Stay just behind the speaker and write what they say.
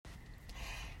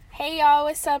Hey y'all,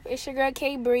 what's up? It's your girl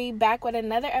K Bree back with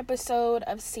another episode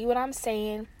of See What I'm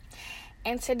Saying.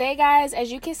 And today, guys,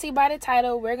 as you can see by the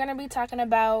title, we're going to be talking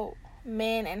about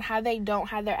men and how they don't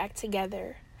have their act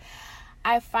together.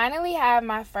 I finally have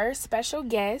my first special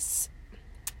guest,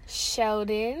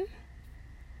 Sheldon.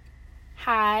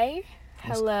 Hi.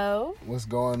 Hello. What's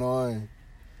going on?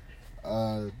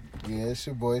 It's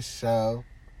your boy Shell,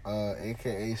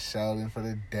 aka Sheldon for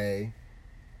the day.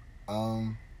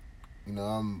 I'm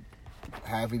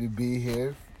happy to be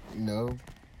here.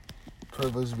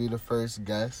 Privileged to be the first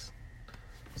guest.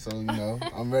 So,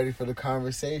 I'm ready for the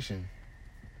conversation.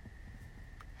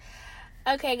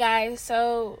 Okay, guys,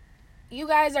 so you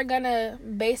guys are gonna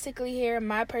basically hear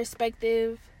my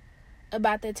perspective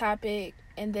about the topic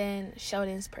and then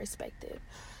Sheldon's perspective.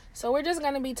 So we're just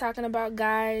gonna be talking about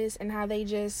guys and how they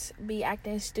just be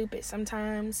acting stupid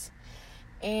sometimes.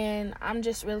 And I'm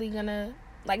just really gonna,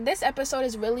 this episode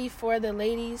is really for the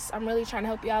ladies. I'm really trying to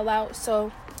help y'all out.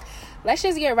 So let's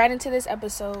just get right into this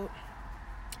episode.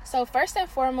 So first and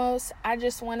foremost, I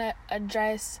just want to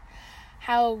address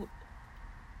how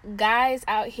guys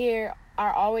out here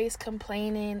are always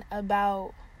complaining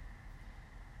about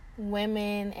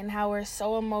women and how we're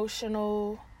so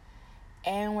emotional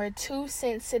and we're too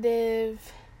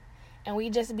sensitive and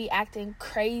we just be acting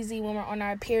crazy when we're on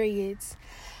our periods.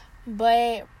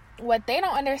 But what they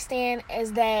don't understand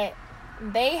is that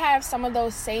they have some of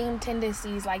those same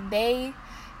tendencies. They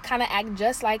kind of act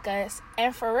just like us.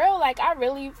 And for real, I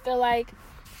really feel like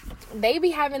they be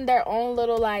having their own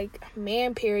little,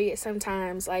 man period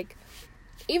sometimes.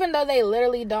 Even though they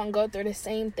literally don't go through the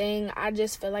same thing, I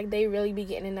just feel like they really be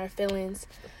getting in their feelings.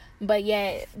 But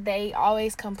yet, they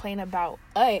always complain about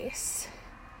us.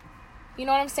 You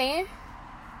know what I'm saying?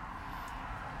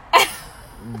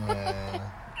 Man,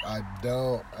 I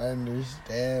don't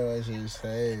understand what you're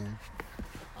saying.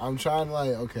 I'm trying to,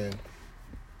 okay.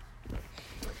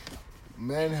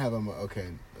 Men have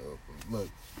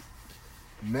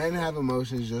men have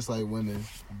emotions just like women,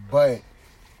 but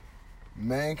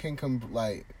men can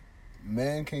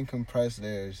compress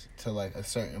theirs to a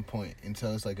certain point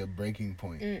until it's a breaking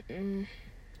point.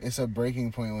 It's a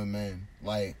breaking point with men.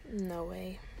 No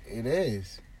way. It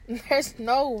is. There's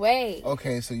no way.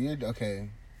 Okay, so you're okay.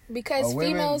 Because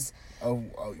females.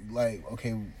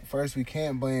 First we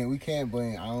can't blame.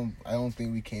 I don't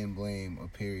think we can blame a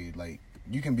period.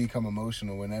 You can become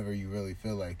emotional whenever you really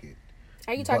feel like it.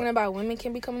 Are you talking about women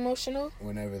can become emotional?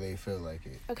 Whenever they feel like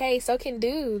it. Okay, so can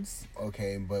dudes.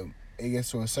 Okay, but it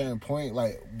gets to a certain point.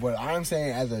 What I'm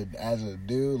saying as a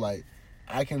dude,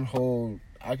 I can hold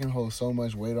so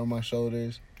much weight on my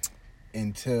shoulders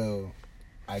until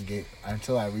I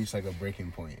reach a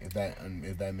breaking point. If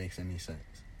that makes any sense.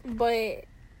 But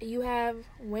you have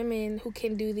women who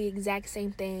can do the exact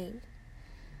same thing.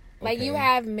 Okay. You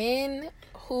have men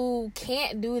who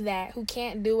can't do that, who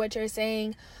can't do what you're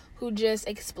saying, who just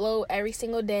explode every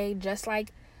single day, just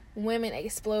like women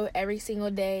explode every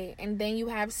single day. And then you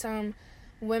have some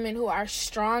women who are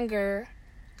stronger,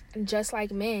 just like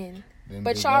men.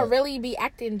 But y'all really be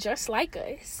acting just like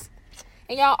us.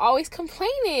 And y'all always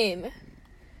complaining.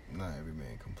 Not every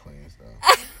man complains, though.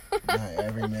 Not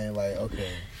every man,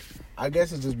 okay. I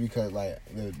guess it's just because,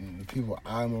 the people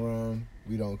I'm around,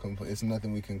 we don't complain. It's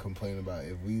nothing we can complain about.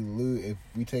 If we lose, if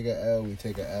we take an L, we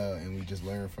take an L, and we just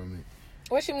learn from it.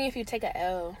 What you mean if you take an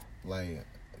L?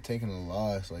 Taking a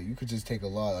loss. You could just take a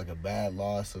loss, a bad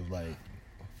loss of,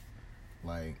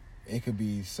 it could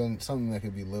be something that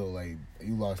could be little.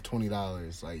 You lost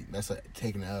 $20. That's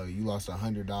taking an L. You lost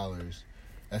 $100.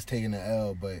 That's taking an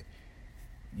L, but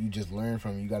you just learn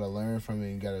from it. You got to learn from it.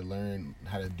 You got to learn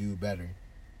how to do better.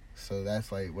 So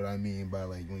that's what I mean by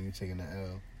when you're taking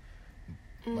an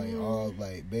L. All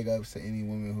big ups to any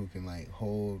woman who can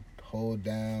hold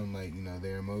down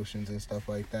their emotions and stuff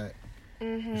like that,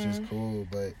 which is cool.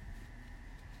 But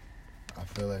I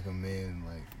feel like a man,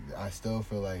 I still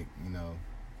feel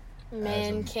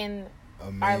men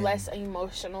are less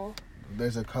emotional.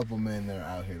 There's a couple men that are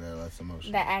out here that are less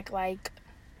emotional. That act like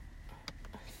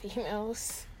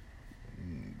females.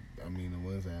 I mean, the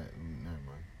ones that never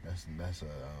mind. That's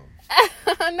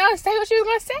No, say what you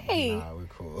was gonna say. Nah, we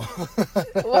cool.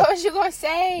 What was you gonna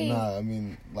say? Nah, I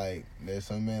mean, there's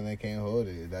some men that can't hold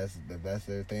it. That's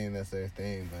their thing. That's their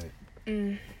thing. But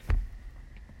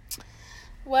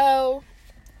well,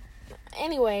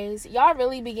 anyways, y'all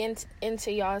really begin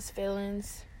into y'all's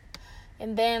feelings,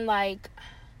 and then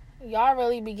y'all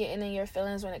really be getting in your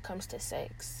feelings when it comes to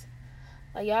sex.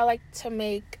 Y'all like to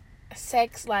make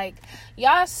sex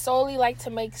y'all solely like to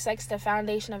make sex the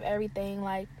foundation of everything.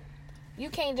 You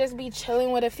can't just be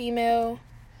chilling with a female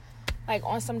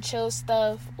on some chill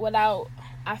stuff without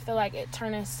I feel like it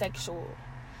turns sexual.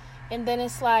 And then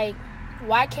it's like,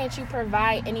 why can't you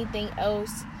provide anything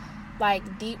else,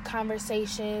 like deep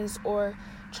conversations or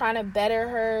trying to better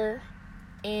her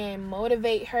and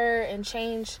motivate her and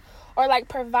change, or like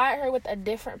provide her with a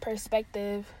different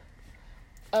perspective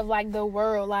of like the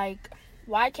world? Like,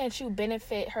 why can't you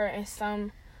benefit her in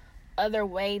some other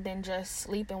way than just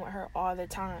sleeping with her all the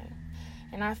time?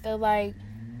 And I feel like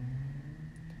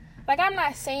I'm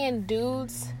not saying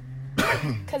dudes,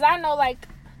 because I know like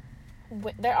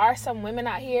there are some women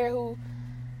out here who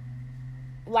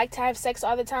like to have sex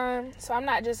all the time, so I'm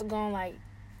not just gonna like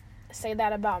say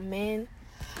that about men.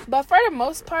 But for the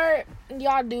most part,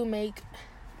 y'all do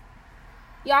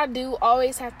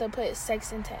always have to put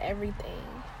sex into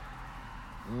everything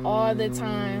all the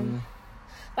time.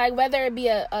 Like, whether it be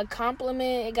a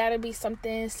compliment, it gotta be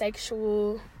something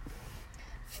sexual,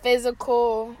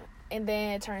 physical, and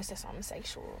then it turns to something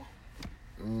sexual.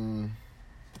 I'm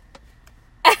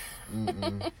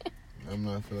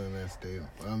not feeling that statement.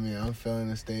 I mean, I'm feeling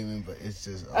the statement, but it's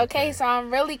just okay. So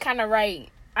I'm really kind of right.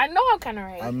 I know I'm kind of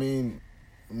right. I mean,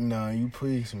 no, you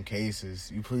plead some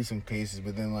cases,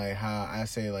 but then like how I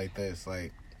say it like this,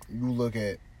 like you look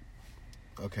at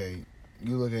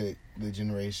the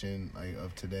generation like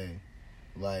of today,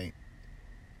 like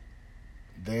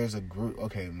there's a group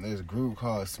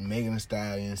called Megan Thee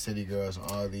Stallion, City Girls,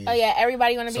 and all these. Oh yeah,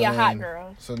 everybody gonna be a hot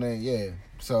girl. So then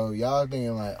so y'all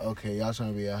thinking like, okay, y'all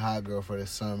trying to be a hot girl for the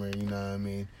summer, you know what I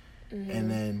mean? Mm-hmm.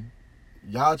 And then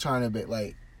y'all trying to be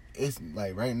like, it's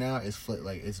like right now it's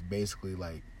it's basically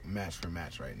like match for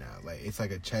match right now. Like it's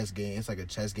like a chess game. It's like a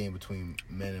chess game between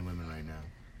men and women right now,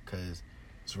 because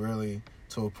it's really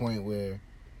to a point where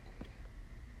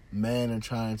men are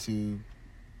trying to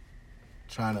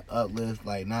uplift,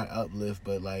 like not uplift,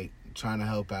 but like trying to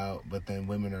help out, but then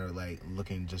women are like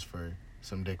looking just for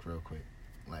some dick real quick.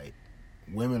 Like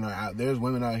there's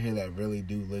women out here that really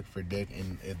do look for dick,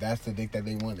 and if that's the dick that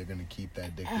they want, they're gonna keep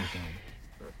that dick with them.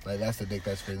 Like that's the dick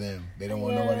that's for them. They don't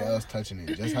want nobody else touching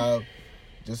it.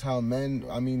 Just how men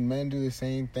do the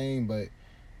same thing, but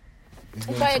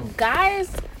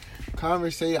guys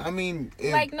conversation. I mean,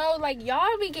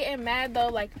 y'all be getting mad though.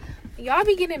 Like y'all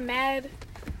be getting mad.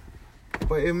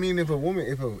 But I mean, if a woman,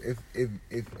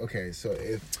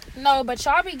 no, but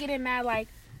y'all be getting mad. Like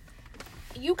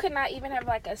you could not even have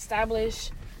like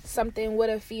established something with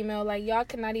a female. Like y'all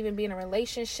could not even be in a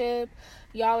relationship.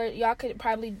 Y'all could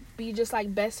probably be just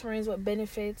like best friends with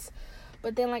benefits.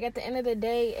 But then like at the end of the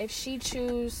day, if she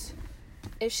chooses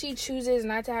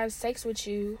not to have sex with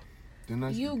you,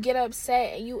 you get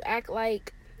upset and you act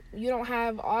like you don't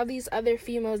have all these other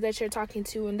females that you're talking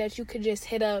to and that you could just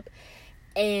hit up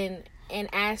and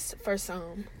ask for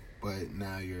some. But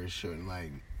now you're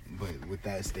assuring, but with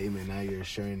that statement, now you're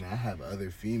assuring that I have other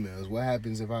females. What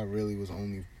happens if I really was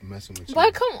only messing with you?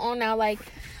 But come on now,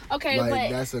 okay, but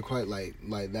that's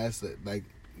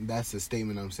that's the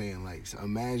statement I'm saying. Like, so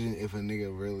imagine if a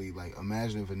nigga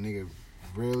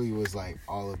really was like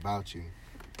all about you,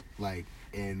 like,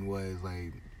 and was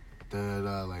like,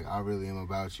 like I really am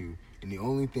about you, and the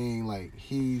only thing like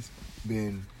he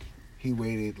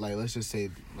waited, like, let's just say,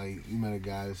 like, you met a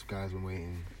guy, this guy's been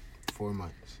waiting 4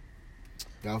 months.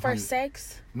 For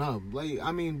sex? No, like,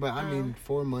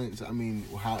 4 months,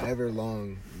 however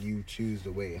long you choose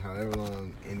to wait, however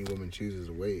long any woman chooses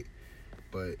to wait.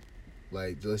 But,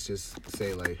 like, let's just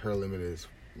say, like, her limit is,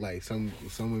 like, some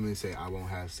women say, I won't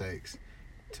have sex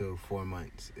till 4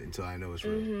 months until I know it's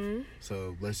real. Mm-hmm.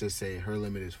 So, let's just say her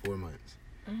limit is 4 months.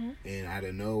 Mm-hmm. And out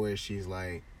of nowhere, she's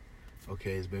like,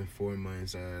 okay, it's been 4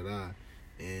 months,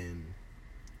 and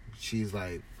she's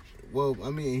like, well,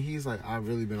 he's like, I've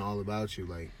really been all about you,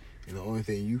 like, and the only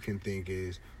thing you can think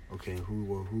is, okay,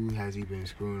 who has he been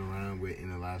screwing around with in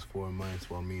the last 4 months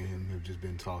while me and him have just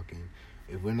been talking?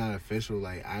 If we're not official,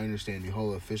 like, I understand the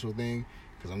whole official thing,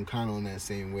 because I'm kind of on that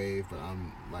same wave, but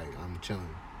I'm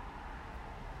chilling.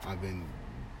 I've been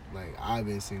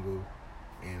single,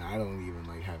 and I don't even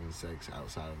like having sex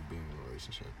outside of being in a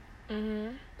relationship.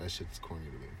 Mm-hmm. That shit's corny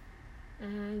to me.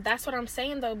 Mm-hmm. That's what I'm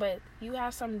saying though. But you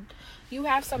have some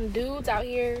dudes out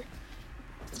here.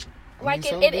 Like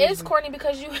it is corny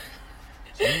because you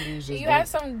have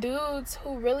some dudes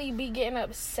who really be getting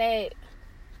upset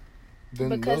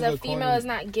because a female is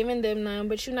not giving them none.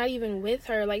 But you're not even with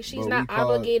her. Like she's not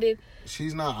obligated.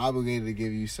 She's not obligated to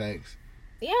give you sex.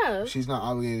 Yeah. She's not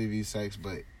obligated to give you sex,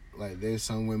 but like there's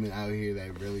some women out here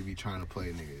that really be trying to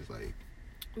play niggas, like.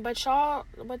 But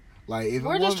like if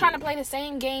we're just trying to play the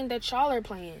same game that y'all are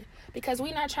playing because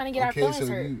we're not trying to get our feelings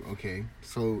hurt.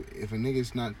 So if a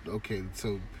nigga's not okay,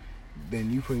 so then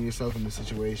you putting yourself in a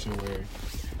situation where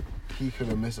he could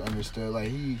have misunderstood. Like,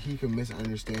 he could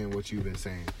misunderstand what you've been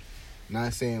saying.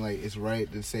 Not saying, like, it's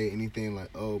right to say anything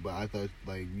like, oh, but I thought,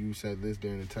 like, you said this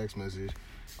during the text message,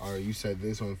 or you said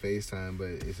this on FaceTime,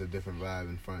 but it's a different vibe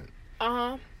in front.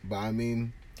 Uh-huh. But, I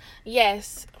mean...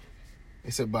 Yes.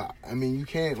 It's about... I mean, you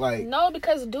can't, like... No,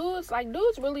 because dudes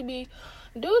really be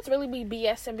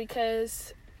BSing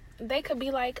because they could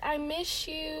be like, I miss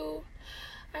you.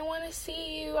 I want to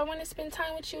see you. I want to spend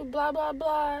time with you, blah, blah,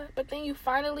 blah. But then you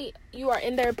are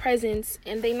in their presence,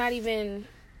 and they not even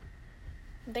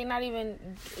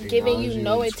giving you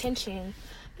no attention.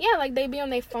 Yeah, like, they be on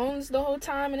their phones the whole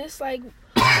time, and it's like,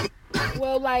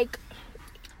 well, like,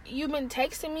 you've been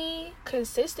texting me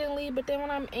consistently, but then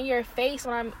when I'm in your face,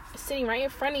 when I'm sitting right in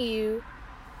front of you,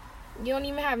 you don't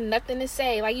even have nothing to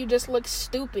say. Like, you just look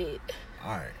stupid.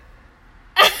 All right.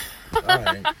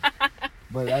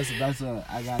 But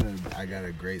I got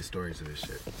a great story to this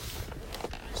shit.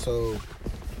 So,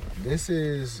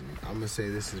 I'm gonna say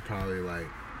this is probably like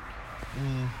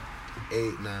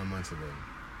 8-9 months ago.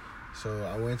 So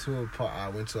I went to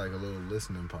like a little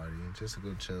listening party just to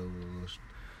go chill.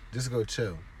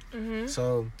 Mm-hmm.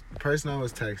 So the person I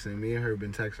was texting, me and her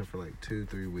been texting for like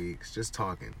 2-3 weeks, just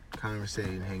talking,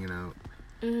 conversating, hanging out,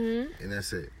 and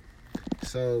that's it.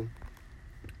 So,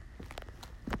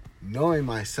 knowing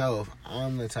myself,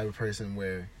 I'm the type of person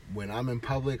where when I'm in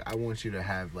public, I want you to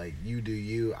have, like, you do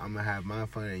you, I'm gonna have my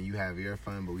fun and you have your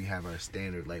fun, but we have our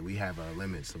standard, like, we have our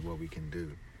limits of what we can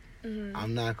do. Mm-hmm.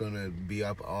 I'm not gonna be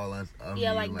up all of you,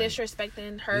 like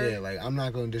disrespecting her. Yeah, like, I'm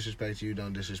not gonna disrespect you,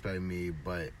 don't disrespect me,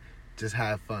 but just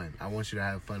have fun. I want you to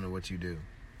have fun in what you do.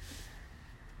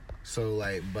 So,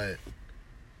 like, but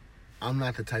I'm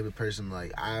not the type of person,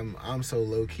 like, I'm so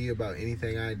low-key about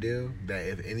anything I do that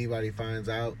if anybody finds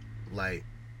out, like,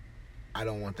 I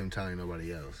don't want them telling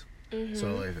nobody else. Mm-hmm.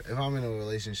 So if I'm in a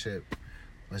relationship,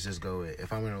 let's just go with,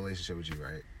 if I'm in a relationship with you,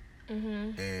 right?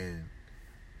 Mm-hmm. And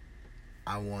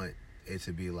I want it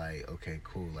to be like, okay,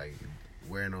 cool, like,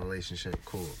 we're in a relationship,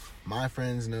 cool. My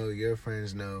friends know, your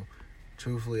friends know.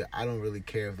 Truthfully, I don't really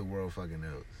care if the world fucking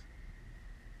knows.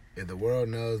 If the world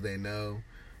knows, they know.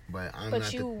 But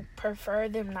But you prefer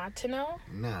them not to know?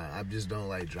 Nah, I just don't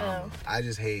like drama. Oh. I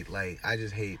just hate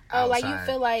outside. Like, you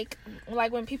feel like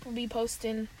when people post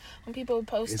their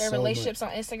relationships on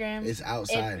Instagram, it's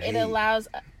outside. It allows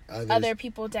other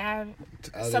people to have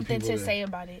something to say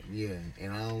about it. Yeah,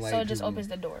 and I don't like. So it just opens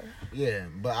the door. Yeah,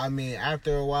 but I mean,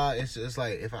 after a while, it's just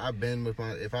like if I've been with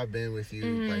you,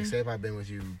 like, say if I've been with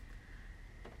you,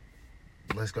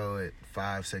 let's go at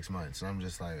 5-6 months, and I'm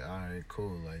just like, all right,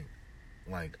 cool,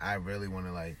 like, I really want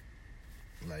to, like,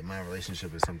 my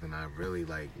relationship is something I really,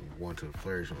 like, want to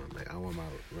flourish on. Like, I want my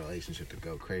relationship to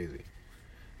go crazy.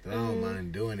 But I don't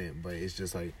mind doing it, but it's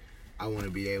just, like, I want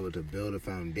to be able to build a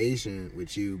foundation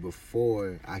with you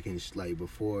before I can,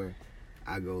 before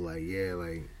I go, like, yeah,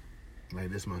 like,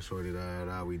 this my shorty,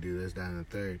 we do this, that, and the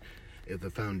third. If the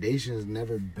foundation is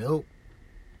never built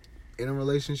in a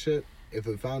relationship,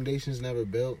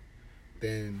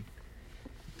 then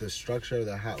the structure of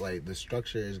the house, like, the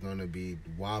structure is gonna be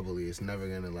wobbly. It's never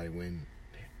gonna, like,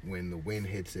 when the wind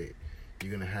hits it,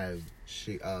 you're gonna have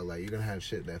shit, you're gonna have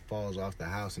shit that falls off the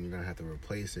house, and you're gonna have to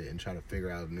replace it and try to figure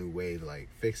out a new way to, like,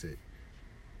 fix it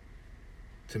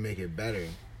to make it better.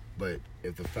 But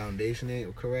if the foundation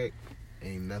ain't correct,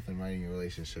 ain't nothing right in your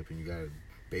relationship, and you gotta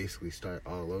basically start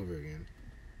all over again.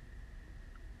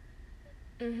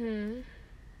 Mhm.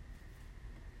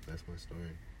 That's my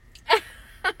story.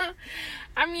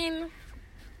 I mean,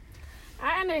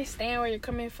 I understand where you're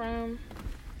coming from,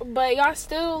 but y'all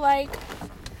still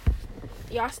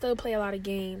play a lot of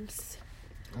games.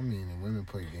 I mean, and women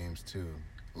play games too.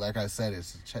 Like I said,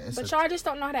 but y'all just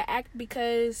don't know how to act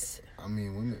because. I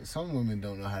mean, some women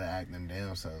don't know how to act them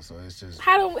damn self, so it's just.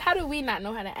 How do we not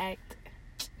know how to act?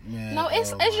 Man, no,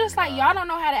 it's just like y'all don't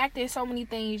know how to act in so many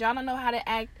things. Y'all don't know how to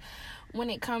act when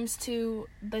it comes to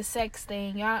the sex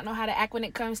thing. Y'all don't know how to act when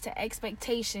it comes to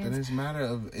expectations. And it's a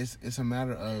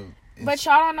matter of. But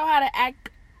y'all don't know how to act.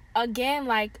 Again,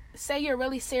 like, say you're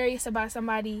really serious about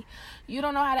somebody, you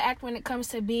don't know how to act when it comes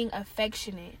to being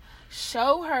affectionate.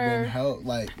 Show her.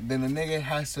 Then a nigga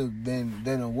has to.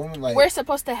 Then a woman, like. We're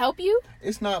supposed to help you.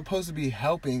 It's not supposed to be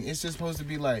helping. It's just supposed to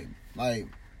be like,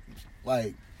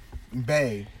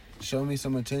 bae, show me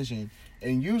some attention.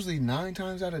 And usually 9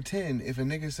 times out of 10, if a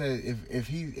nigga said,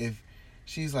 if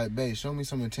she's like, bae, show me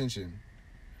some attention,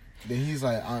 then he's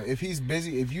like, if he's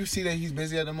busy, if you see that he's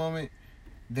busy at the moment,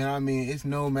 then I mean, it's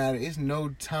no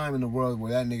time in the world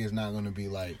where that nigga's not gonna be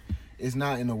like, it's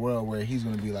not in the world where he's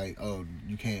gonna be like, oh,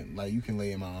 you can't, like, you can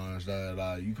lay in my arms, da da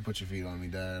da, you can put your feet on me,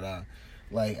 da da da,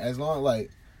 like, as long, like,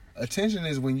 Attention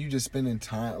is when you just spending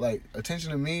time. Like,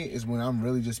 attention to me is when I'm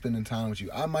really just spending time with you.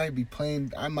 I might be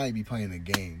playing a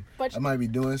game. I might be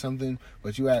doing something,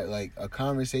 but you at, like, a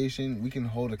conversation. We can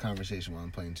hold a conversation while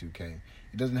I'm playing 2K.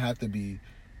 It doesn't have to be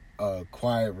a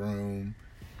quiet room.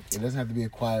 It doesn't have to be a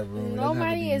quiet room.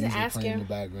 Nobody is asking. Playing in the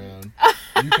background.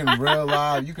 You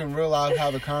can real live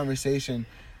have a conversation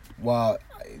while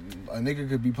a nigga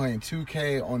could be playing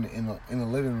 2K in the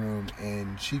living room,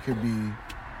 and she could be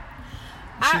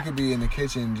in the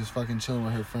kitchen just fucking chilling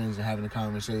with her friends and having a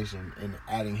conversation and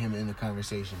adding him in the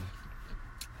conversation.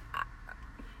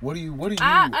 What do you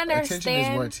I understand. Attention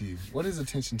is what to you? What is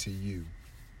attention to you?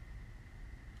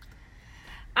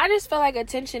 I just feel like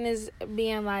attention is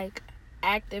being, like,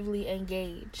 actively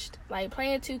engaged. Like,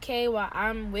 playing 2K while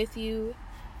I'm with you.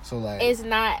 So, like, it's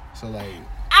not. So, like,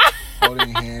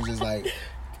 holding hands is like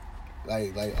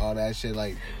all that shit.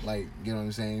 Like, you know what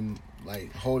I'm saying?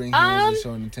 Like, holding hands and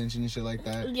showing attention and shit like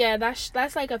that. Yeah,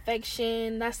 that's like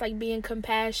affection. That's like being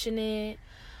compassionate.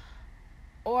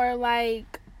 Or,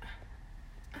 like,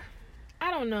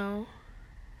 I don't know.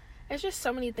 It's just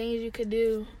so many things you could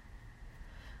do.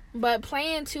 But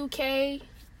playing 2K.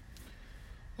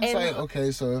 It's like,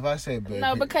 okay, so if I say...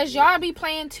 No, because y'all be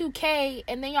playing 2K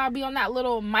and then y'all be on that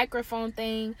little microphone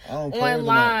thing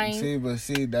online. See,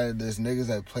 that there's niggas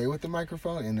that play with the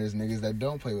microphone and there's niggas that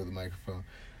don't play with the microphone.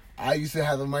 I used to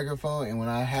have a microphone, and when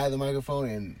I had the microphone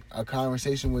and a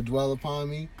conversation would dwell upon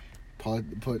me, put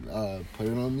it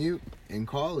on mute and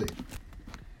call it.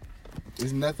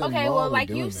 There's nothing wrong with doing that. Okay, well, like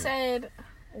you said,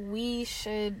 we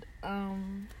should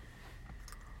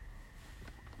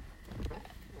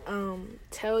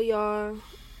tell y'all,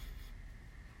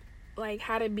 like,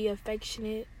 how to be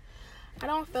affectionate. I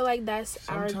don't feel like that's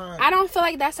our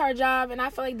job, and I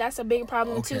feel like that's a big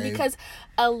problem too, because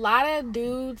a lot of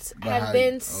dudes have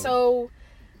been so,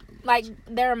 like,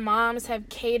 their moms have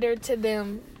catered to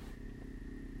them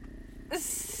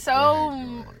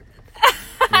so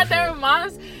their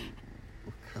moms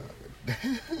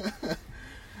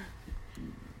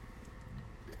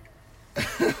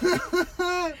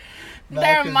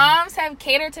their moms have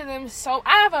catered to them. So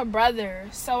I have a brother,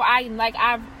 so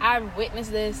I've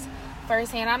witnessed this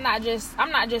firsthand. I'm not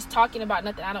just talking about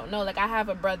nothing I don't know. Like, I have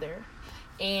a brother,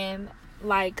 and,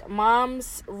 like,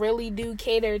 moms really do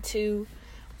cater to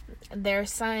their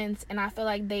sons, and I feel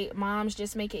like moms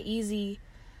just make it easy,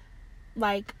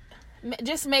 like,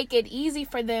 just make it easy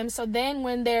for them. So then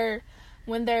when they're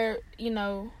you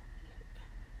know,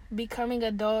 becoming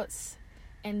adults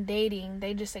and dating,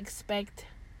 they just expect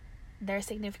their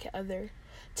significant other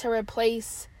to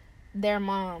replace their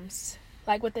moms,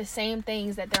 like, with the same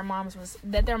things that their moms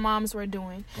were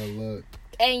doing. But look,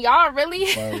 and y'all really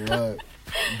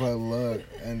but look,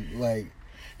 and, like,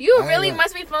 you really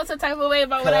must be feeling some type of way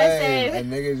about what I said. A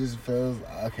nigga just feels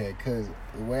okay, cause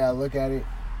the way I look at it,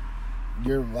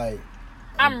 you're like,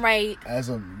 I'm right.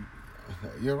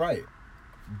 You're right,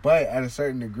 but at a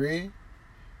certain degree,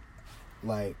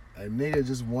 like, a nigga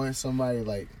just wants somebody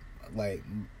like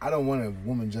I don't want a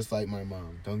woman just like my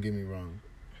mom. Don't get me wrong.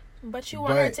 But you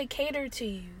want her to cater to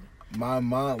you. My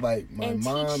mom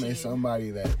is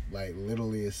somebody that, like,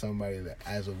 literally is somebody that,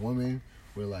 as a woman,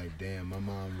 we're like, damn, my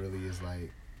mom really is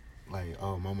like,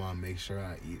 oh, my mom makes sure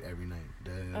I eat every night.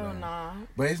 Oh, nah.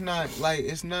 But it's not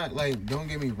like, don't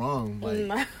get me wrong. Like,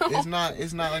 no.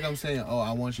 It's not like I'm saying, oh,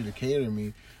 I want you to cater to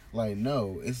me. Like,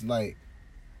 no, it's like,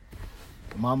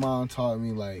 my mom taught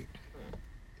me, like,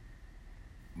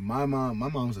 my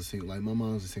mom's a single black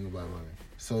mother.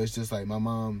 So it's just like, my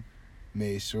mom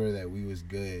made sure that we was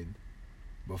good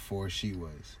before she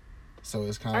was. So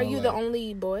it's kind of. Are you the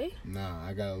only boy?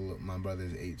 Nah, my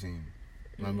brother's 18.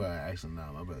 My brother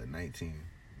 19.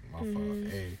 My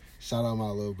fault. Hey, shout out my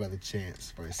little brother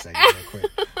Chance for a second, real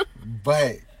quick.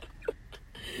 But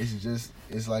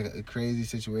it's like a crazy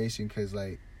situation, because,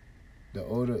 like, the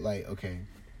older, like, okay,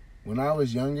 when I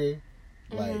was younger,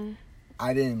 like,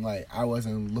 I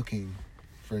wasn't looking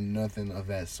for nothing of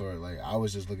that sort. Like, I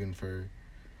was just looking for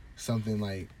something,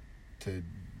 like, to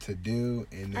do.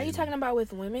 And then, are you talking about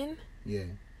with women? Yeah.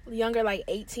 Younger, like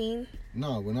 18?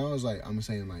 No, when I was, like, I'm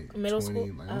saying, like, middle 20.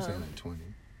 School? Like, I'm saying, like, 20.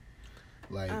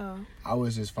 Like, I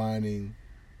was just finding,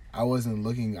 I was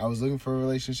looking for a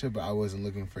relationship, but I wasn't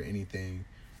looking for anything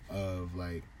of,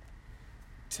 like,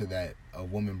 that a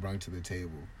woman brought to the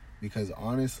table. Because,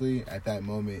 honestly, at that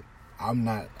moment,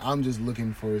 I'm just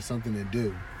looking for something to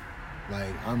do.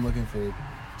 Like, I'm looking for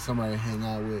somebody to hang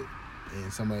out with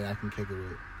and somebody I can kick it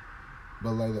with.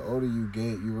 But, like, the older you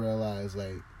get, you realize,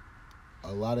 like,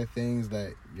 a lot of things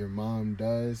that your mom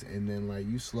does, and then, like,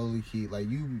 you slowly keep, like,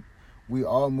 we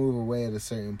all move away at a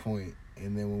certain point,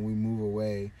 and then when we move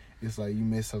away, it's like you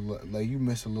miss a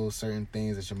little certain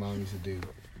things that your mom used to do.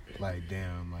 Like,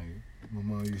 damn, like my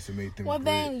mom used to make them. Well,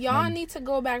 then y'all need to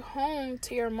go back home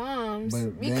to your moms.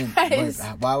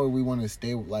 But why would we want to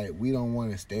stay? Like, we don't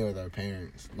want to stay with our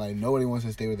parents. Like, nobody wants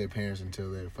to stay with their parents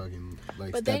until they're fucking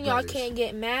like. But then y'all can't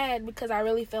get mad because I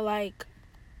really feel like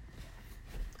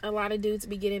a lot of dudes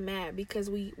be getting mad because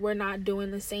we're not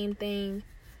doing the same thing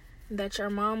that your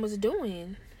mom was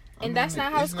doing, and that's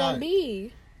not how it's gonna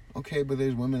be. Okay, but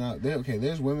there's women out there. Okay,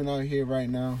 there's women out here right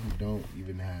now who don't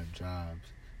even have jobs,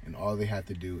 and all they have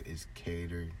to do is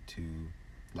cater to,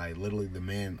 like, literally the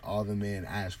man. All the men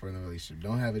ask for in a relationship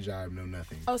don't have a job, no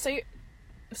nothing. Oh, so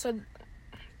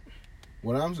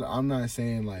what I'm not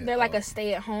saying like they're like a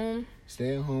stay at home.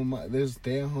 There's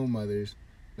stay at home mothers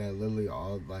that literally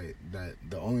all like that.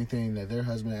 The only thing that their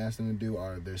husband asks them to do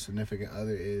or their significant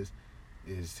other is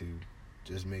to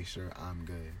just make sure I'm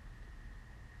good.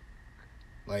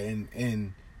 Like,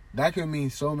 and that could mean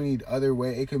so many other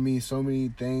ways. It could mean so many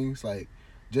things. Like,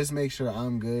 just make sure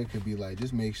I'm good could be like,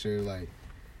 just make sure like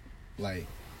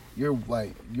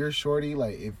you're shorty.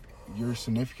 Like, if your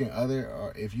significant other,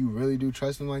 or if you really do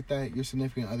trust him like that, your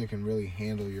significant other can really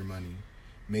handle your money.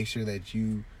 Make sure that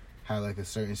you have like a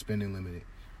certain spending limit.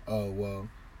 Oh, well,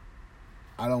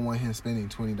 I don't want him spending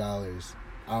 $20.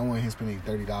 I don't want him spending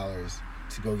 $30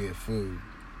 to go get food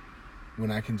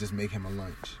when I can just make him a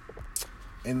lunch.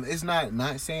 And it's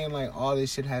not saying like all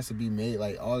this shit has to be made,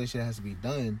 like all this shit has to be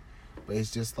done, but it's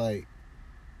just like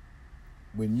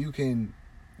when you can,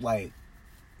 like,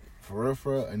 for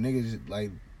real, a nigga just,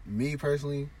 like me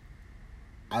personally,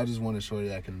 I just want a shorty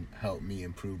that can help me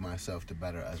improve myself to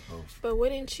better us both. But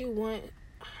wouldn't you want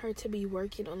her to be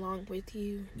working along with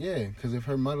you? Yeah, because if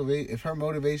her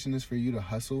motivation is for you to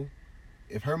hustle,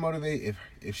 if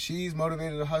she's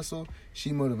motivated to hustle, she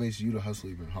motivates you to hustle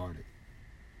even harder.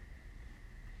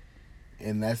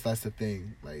 And that's the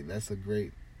thing. Like, that's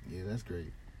great.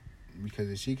 Because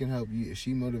if she can help you, if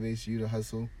she motivates you to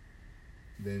hustle,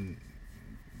 then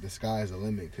the sky's the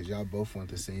limit. Because y'all both want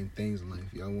the same things in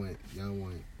life. Y'all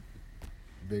want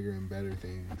bigger and better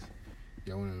things.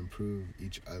 Y'all want to improve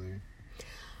each other.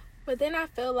 But then I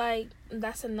feel like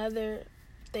that's another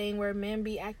thing where men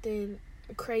be acting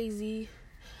crazy.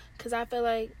 Because I feel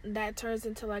like that turns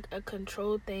into like a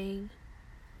control thing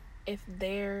if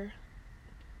they're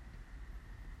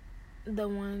the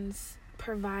ones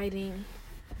providing.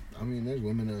 I mean, there's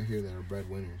women out here that are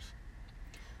breadwinners.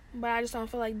 But I just don't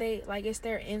feel like it's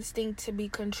their instinct to be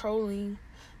controlling.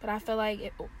 But I feel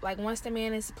like once the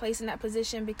man is placed in that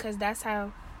position, because that's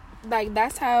how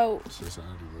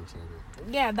society looks at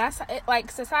it. Yeah, that's it. Like,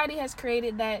 society has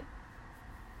created that.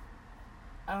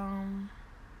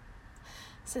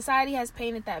 Society has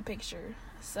painted that picture.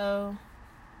 So,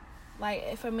 like,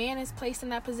 if a man is placed in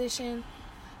that position,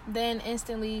 then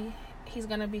instantly he's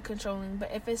gonna be controlling.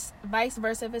 But if it's vice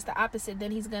versa, if it's the opposite,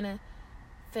 then he's gonna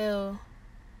feel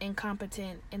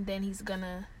incompetent, and then he's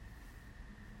gonna,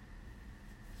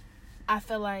 I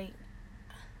feel like,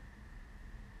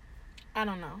 I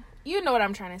don't know. You know what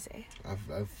I'm trying to say.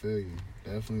 I feel you.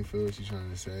 Definitely feel what you're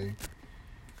trying to say.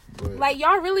 But like,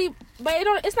 y'all really, but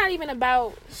it's not even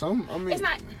about it's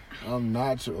not. I'm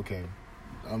not sure. Okay,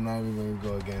 I'm not even gonna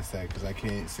go against that because I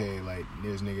can't say like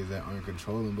there's niggas that aren't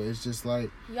controlling, but it's just like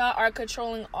y'all are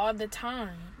controlling all the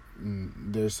time.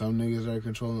 There's some niggas that are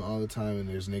controlling all the time, and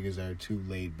there's niggas that are too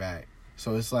laid back.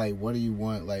 So it's like, what do you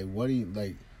want? Like, what do you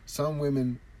like? Some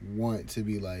women want to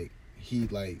be like he's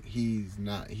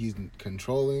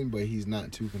controlling, but he's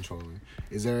not too controlling.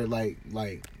 Is there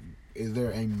is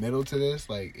there a middle to this?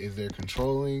 Like, is there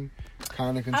controlling,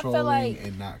 kind of controlling,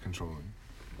 and not controlling?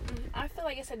 I feel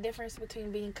like it's a difference between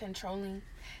being controlling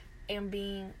and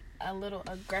being a little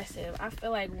aggressive. I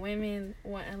feel like women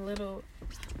want a little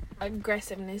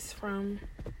aggressiveness from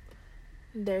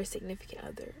their significant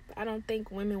other. But I don't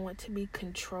think women want to be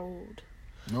controlled.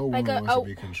 No woman wants to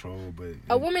be controlled, but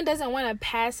a woman doesn't want a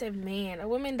passive man. A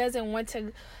woman doesn't want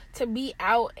to be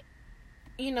out,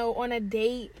 on a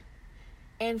date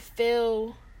and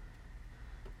feel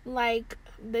like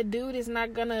the dude is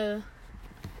not gonna,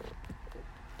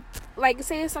 like,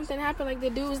 say if something happened, like,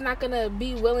 the dude is not gonna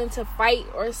be willing to fight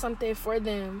or something for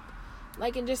them,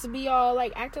 like, and just be all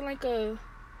like acting like a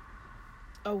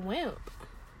wimp.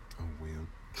 A wimp.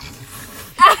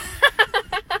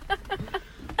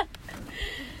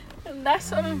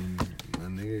 That's what a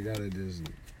nigga gotta just.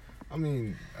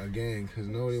 Again, because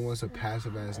nobody wants a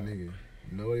passive ass nigga.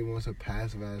 Nobody wants a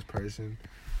passive ass person.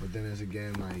 But then it's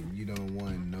again, like, you don't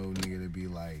want no nigga to be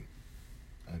like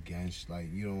against,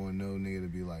 like, you don't want no nigga to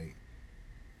be like,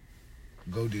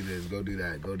 go do this, go do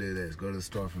that, go do this, go to the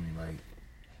store for me. Like,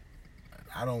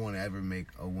 I don't want to ever make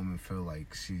a woman feel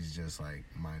like she's just like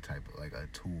my type of like a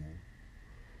tool.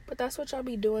 But that's what y'all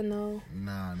be doing though.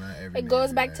 Nah, not every. It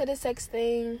goes back to the sex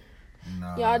thing.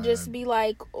 Nah, y'all just be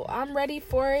like, oh, I'm ready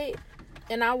for it,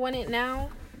 and I want it now.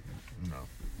 No.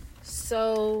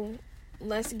 So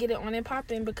let's get it on and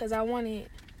popping because I want it.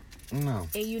 No.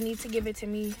 And you need to give it to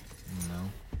me.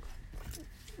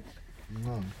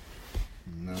 No.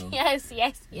 Yes.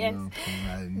 No,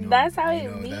 that's how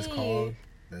it be.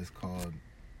 That's called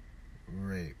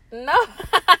rape. No,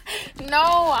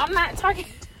 I'm not talking.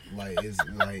 Like it's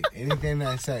like anything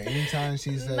that said. Anytime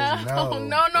she says no.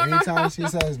 Anytime she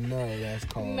says no, that's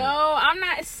called. No, I'm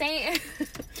not saying.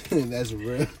 That's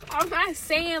real. I'm not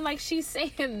saying like she's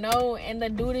saying no, and the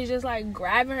dude is just like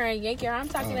grabbing her and yanking her. I'm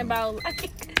talking about like.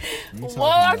 I'm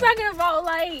talking about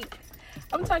like.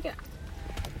 I'm talking.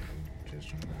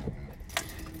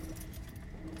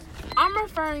 I'm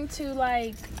referring to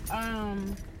like.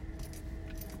 I'm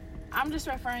just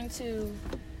referring to.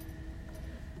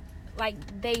 Like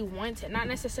they want it, not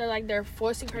necessarily like they're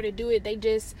forcing her to do it. They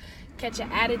just catch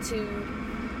an attitude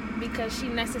because she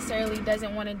necessarily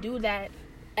doesn't want to do that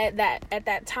at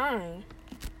that time.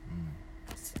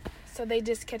 So they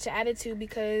just catch an attitude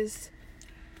because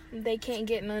they can't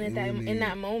get none at that in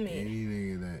that moment. Any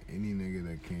nigga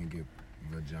that can't get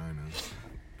vagina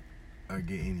or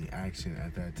get any action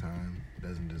at that time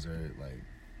doesn't deserve it. Like,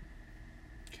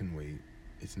 can wait.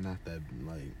 It's not that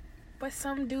like. But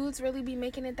some dudes really be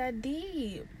making it that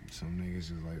deep. Some niggas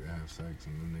just like to have sex,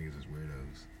 and them niggas is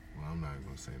weirdos. Well, I'm not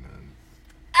gonna say nothing.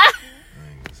 I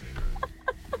ain't gonna say nothing.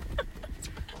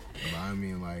 But I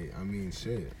mean,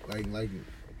 shit.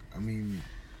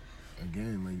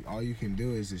 Again, like all you can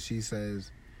do is if she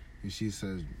says,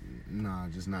 nah,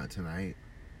 just not tonight.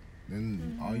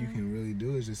 Then all you can really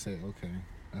do is just say, okay,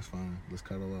 that's fine. Let's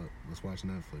cuddle up. Let's watch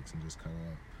Netflix and just cuddle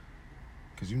up.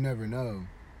 Cause you never know.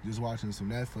 Just watching some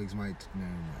Netflix might...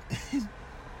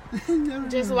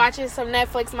 Just watching some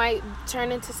Netflix might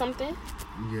turn into something?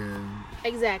 Yeah.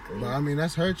 Exactly. But, I mean,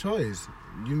 that's her choice.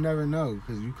 You never know,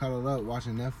 because you cuddle up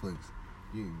watching Netflix.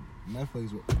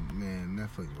 Netflix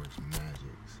works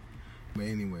magic. But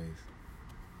anyways,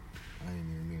 I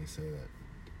didn't even mean to say that.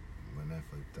 But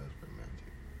Netflix does work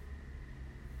magic.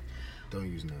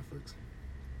 Don't use Netflix.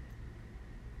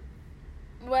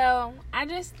 Well, I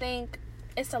just think...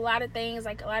 It's a lot of things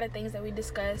that we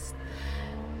discussed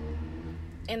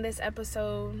in this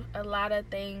episode. A lot of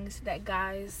things that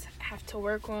guys have to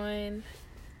work on.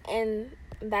 And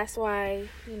that's why,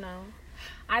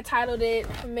 I titled it,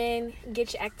 Men,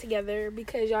 Get Your Act Together,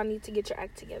 because y'all need to get your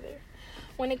act together.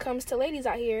 When it comes to ladies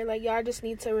out here, like, y'all just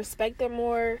need to respect them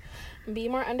more, be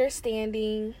more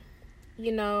understanding,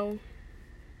 You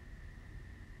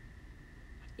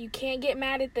can't get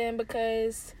mad at them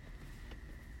because...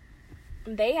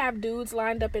 they have dudes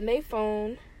lined up in their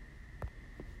phone,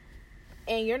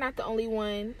 and you're not the only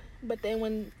one. But then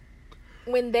when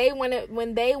they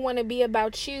want to be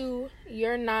about you,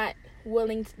 you're not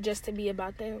willing just to be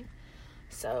about them.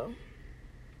 So.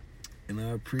 And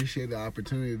I appreciate the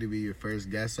opportunity to be your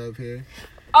first guest up here.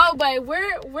 Oh, but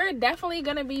we're definitely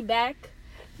gonna be back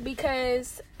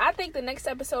because I think the next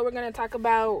episode we're gonna talk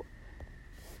about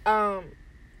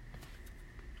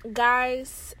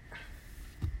guys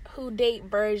who date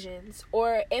virgins,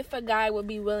 or if a guy would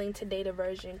be willing to date a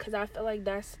virgin, because I feel like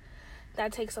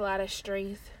that takes a lot of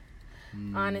strength,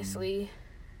 honestly.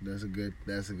 That's a good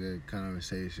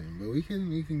conversation, but we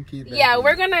can keep that. Yeah,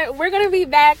 we're gonna be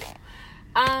back.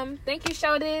 Thank you,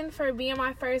 Sheldon, for being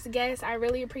my first guest. I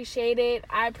really appreciate it.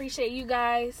 I appreciate you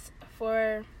guys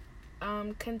for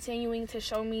continuing to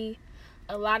show me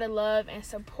a lot of love and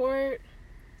support,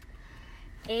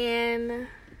 and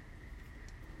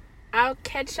I'll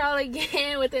catch y'all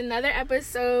again with another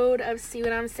episode of See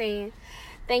What I'm Saying.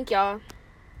 Thank y'all.